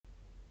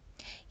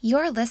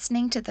You're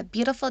listening to the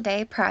Beautiful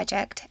Day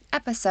Project,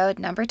 episode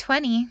number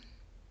 20.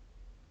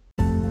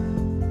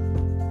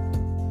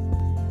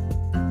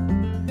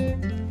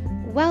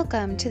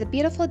 Welcome to the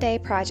Beautiful Day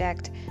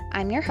Project.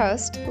 I'm your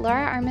host,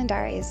 Laura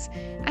Armendariz.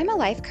 I'm a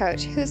life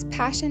coach whose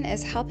passion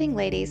is helping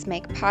ladies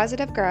make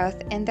positive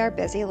growth in their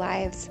busy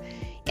lives.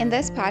 In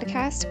this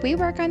podcast, we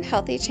work on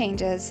healthy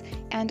changes,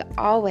 and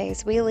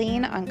always we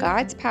lean on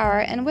God's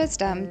power and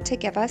wisdom to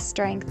give us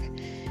strength.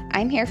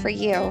 I'm here for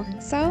you,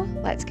 so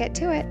let's get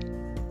to it.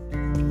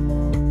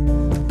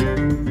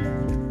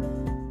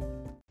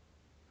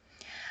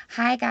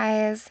 Hi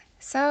guys,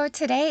 so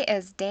today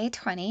is day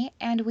 20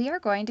 and we are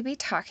going to be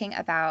talking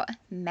about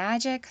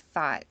magic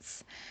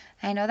thoughts.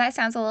 I know that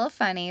sounds a little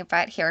funny,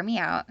 but hear me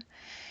out.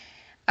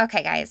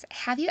 Okay guys,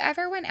 have you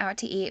ever went out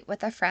to eat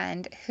with a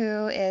friend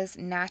who is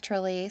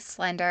naturally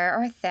slender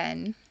or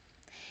thin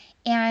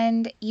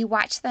and you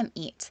watch them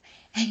eat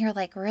and you're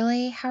like,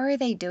 really? How are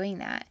they doing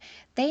that?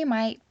 They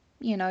might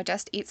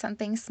just eat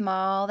something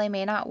small. They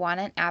may not want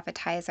an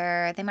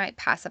appetizer. They might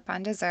pass up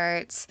on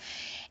desserts.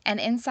 And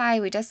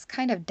inside, we just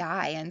kind of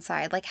die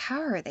inside. Like, how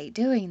are they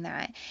doing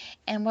that?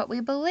 And what we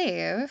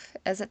believe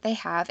is that they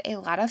have a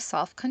lot of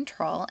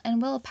self-control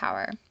and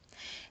willpower.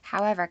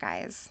 However,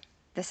 guys,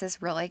 this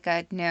is really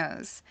good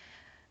news.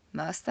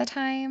 Most of the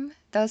time,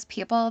 those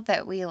people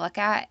that we look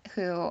at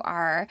who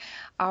are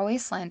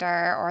always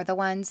slender, or the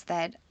ones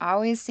that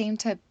always seem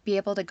to be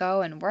able to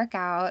go and work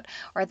out,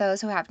 or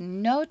those who have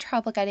no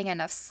trouble getting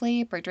enough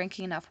sleep or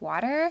drinking enough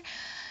water,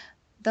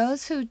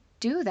 those who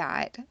do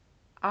that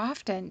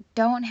often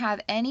don't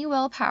have any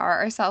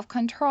willpower or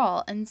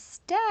self-control.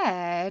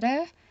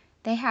 Instead,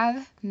 they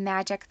have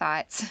magic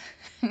thoughts.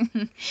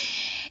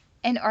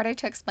 In order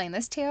to explain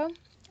this to you,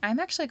 I'm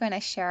actually going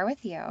to share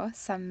with you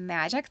some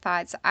magic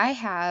thoughts I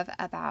have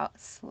about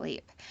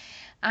sleep.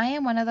 I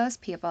am one of those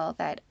people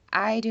that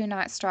I do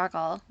not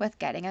struggle with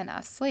getting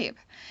enough sleep.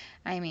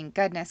 I mean,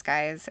 goodness,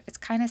 guys, it's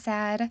kind of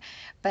sad,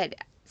 but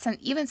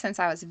even since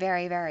I was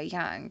very, very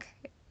young,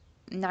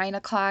 9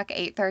 o'clock,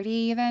 8:30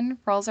 even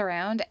rolls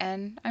around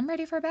and I'm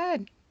ready for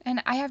bed.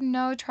 And I have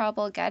no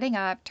trouble getting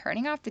up,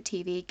 turning off the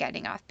TV,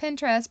 getting off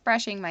Pinterest,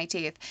 brushing my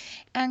teeth,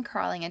 and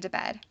crawling into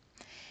bed.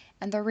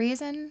 And the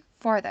reason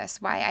for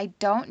this, why I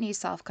don't need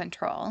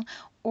self-control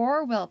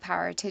or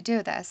willpower to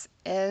do this,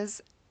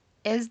 is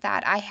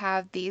that I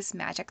have these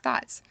magic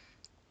thoughts.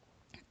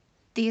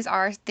 These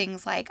are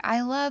things like,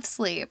 I love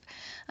sleep.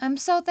 I'm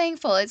so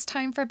thankful it's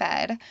time for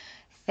bed.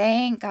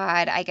 Thank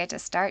God I get to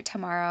start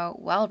tomorrow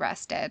well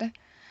rested.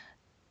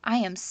 I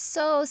am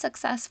so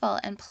successful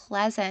and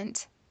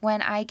pleasant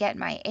when I get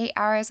my 8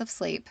 hours of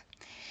sleep.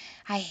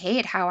 I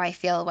hate how I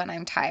feel when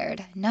I'm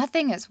tired.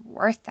 Nothing is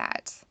worth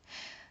that.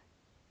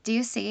 Do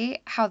you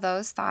see how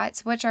those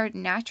thoughts, which are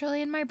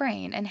naturally in my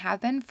brain and have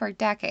been for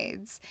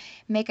decades,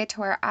 make it to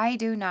where I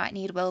do not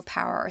need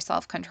willpower or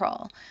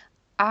self-control?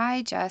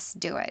 I just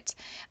do it.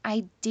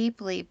 I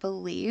deeply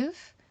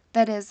believe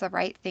that is the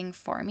right thing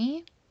for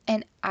me,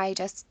 and I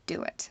just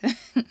do it.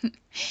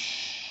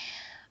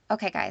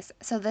 Okay, guys,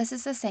 so this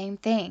is the same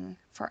thing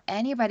for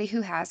anybody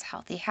who has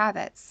healthy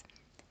habits,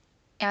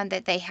 and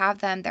that they have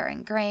them, they're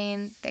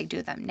ingrained, they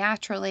do them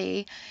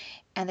naturally,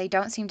 and they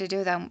don't seem to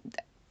do them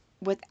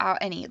without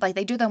any, like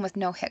they do them with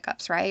no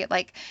hiccups, right?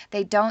 Like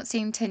they don't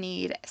seem to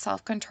need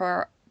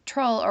self-control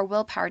or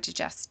willpower to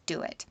just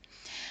do it.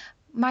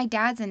 My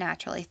dad's a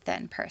naturally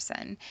thin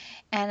person,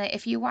 and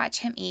if you watch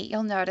him eat,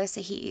 you'll notice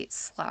that he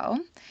eats slow.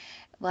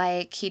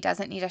 Like he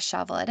doesn't need to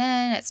shovel it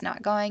in. It's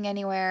not going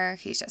anywhere.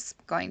 He's just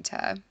going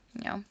to,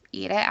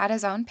 eat it at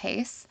his own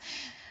pace.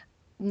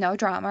 No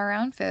drama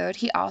around food.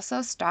 He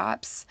also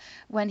stops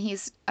when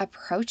he's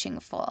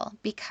approaching full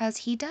because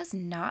he does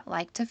not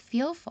like to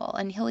feel full.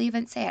 And he'll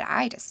even say it,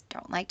 I just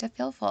don't like to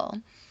feel full.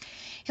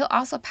 He'll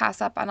also pass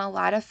up on a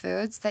lot of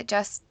foods that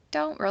just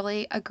don't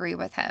really agree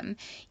with him.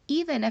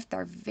 Even if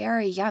they're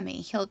very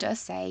yummy, he'll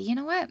just say, you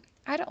know what?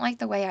 I don't like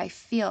the way I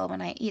feel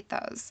when I eat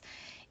those.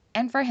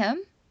 And for him,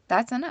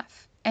 that's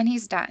enough. And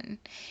he's done.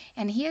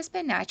 And he has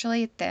been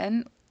naturally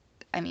thin,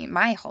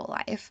 my whole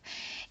life.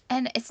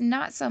 And it's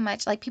not so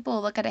much like people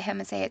will look at him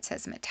and say it's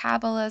his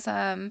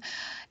metabolism.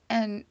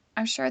 And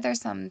I'm sure there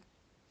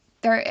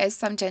is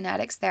some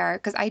genetics there,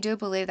 because I do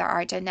believe there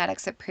are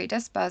genetics that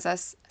predispose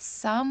us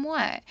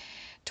somewhat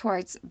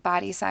towards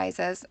body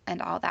sizes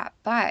and all that.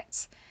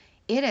 But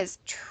it is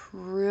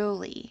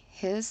truly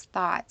his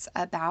thoughts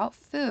about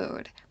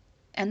food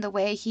and the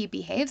way he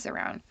behaves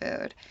around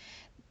food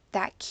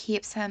that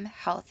keeps him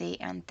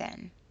healthy and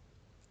thin.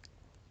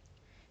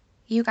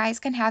 You guys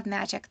can have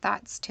magic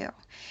thoughts too.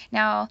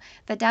 Now,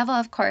 the devil,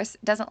 of course,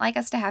 doesn't like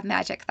us to have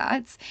magic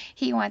thoughts.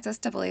 He wants us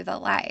to believe the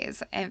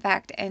lies. In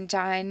fact, in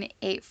John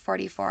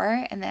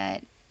 8:44, in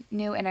the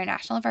New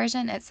International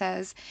Version, it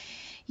says,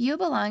 "You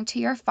belong to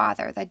your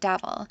father, the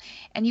devil,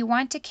 and you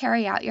want to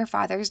carry out your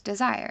father's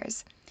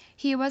desires.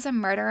 He was a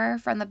murderer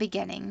from the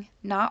beginning,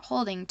 not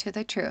holding to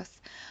the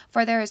truth,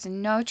 for there is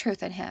no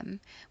truth in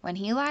him. When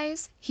he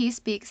lies, he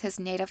speaks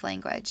his native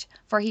language,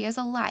 for he is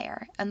a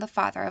liar and the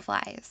father of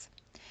lies."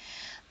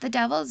 The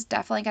devil is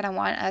definitely going to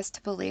want us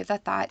to believe the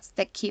thoughts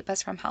that keep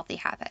us from healthy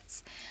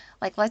habits.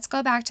 Like, let's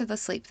go back to the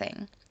sleep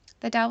thing.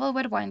 The devil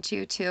would want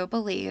you to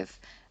believe,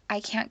 I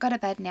can't go to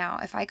bed now.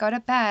 If I go to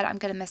bed, I'm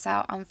going to miss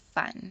out on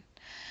fun.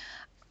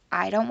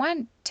 I don't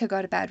want to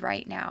go to bed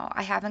right now.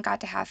 I haven't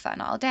got to have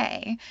fun all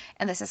day,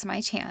 and this is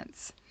my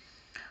chance.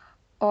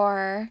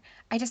 Or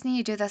I just need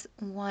to do this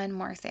one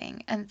more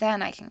thing, and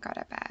then I can go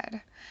to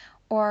bed.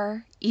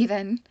 Or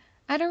even,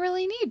 I don't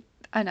really need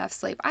enough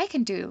sleep. I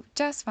can do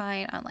just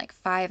fine on like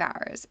 5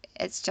 hours.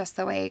 It's just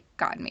the way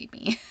God made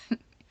me.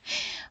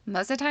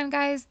 Most of the time,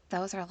 guys,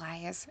 those are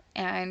lies.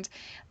 And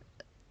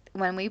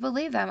when we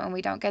believe them and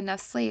we don't get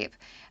enough sleep,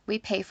 we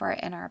pay for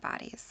it in our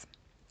bodies.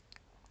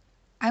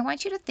 I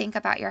want you to think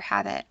about your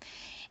habit,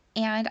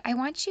 and I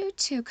want you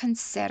to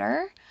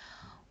consider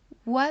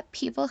what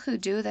people who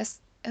do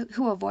this,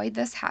 who avoid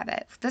this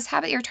habit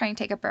you're trying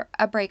to take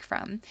a break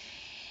from,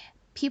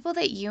 people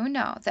that you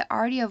know that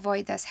already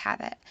avoid this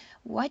habit,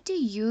 what do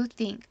you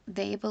think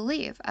they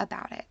believe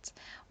about it?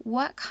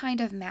 What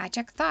kind of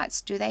magic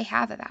thoughts do they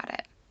have about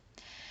it?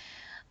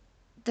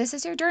 This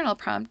is your journal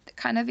prompt,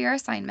 kind of your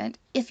assignment.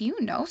 If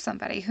you know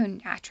somebody who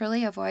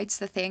naturally avoids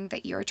the thing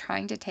that you're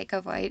trying to take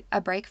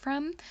a break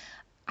from,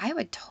 I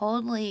would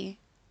totally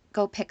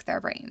go pick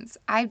their brains.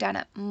 I've done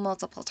it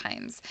multiple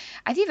times.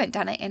 I've even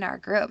done it in our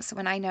groups.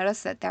 When I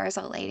notice that there's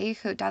a lady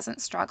who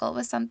doesn't struggle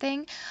with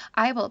something,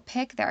 I will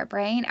pick their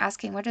brain,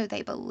 asking what do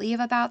they believe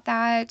about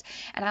that,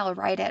 and I will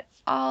write it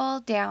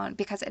all down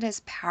because it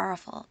is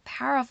powerful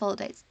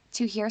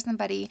to hear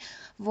somebody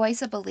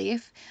voice a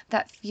belief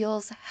that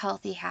fuels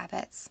healthy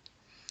habits.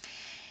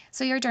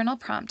 So your journal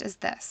prompt is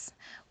this: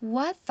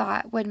 what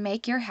thought would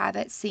make your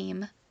habit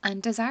seem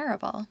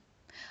undesirable?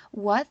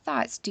 What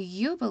thoughts do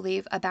you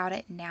believe about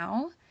it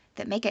now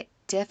that make it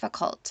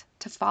difficult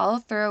to follow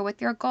through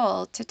with your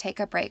goal to take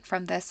a break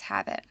from this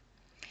habit?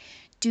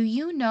 Do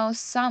you know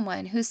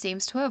someone who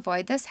seems to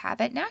avoid this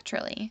habit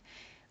naturally?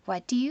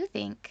 What do you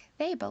think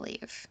they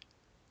believe?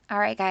 All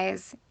right,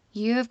 guys,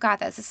 you've got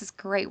this. This is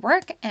great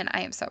work, and I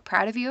am so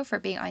proud of you for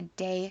being on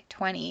day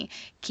 20.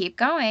 Keep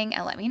going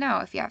and let me know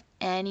if you have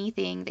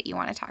anything that you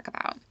want to talk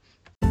about.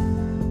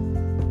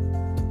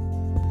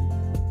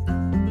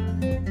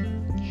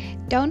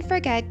 Don't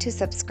forget to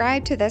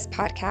subscribe to this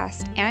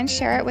podcast and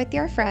share it with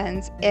your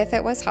friends if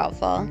it was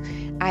helpful.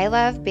 I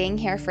love being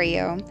here for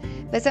you.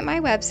 Visit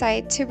my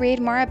website to read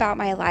more about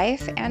my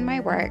life and my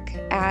work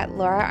at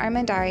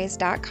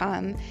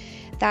lauraarmendariz.com.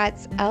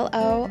 That's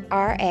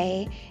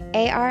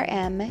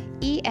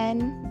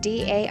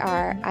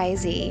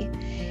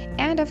LoraArmendariz.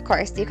 And of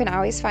course, you can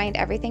always find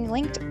everything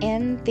linked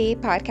in the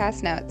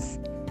podcast notes.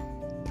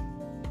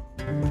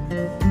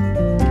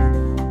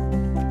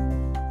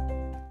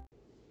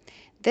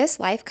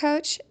 This life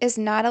coach is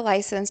not a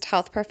licensed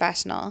health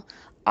professional.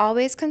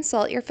 Always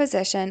consult your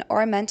physician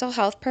or mental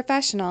health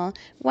professional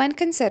when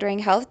considering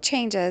health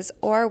changes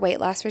or weight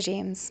loss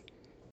regimes.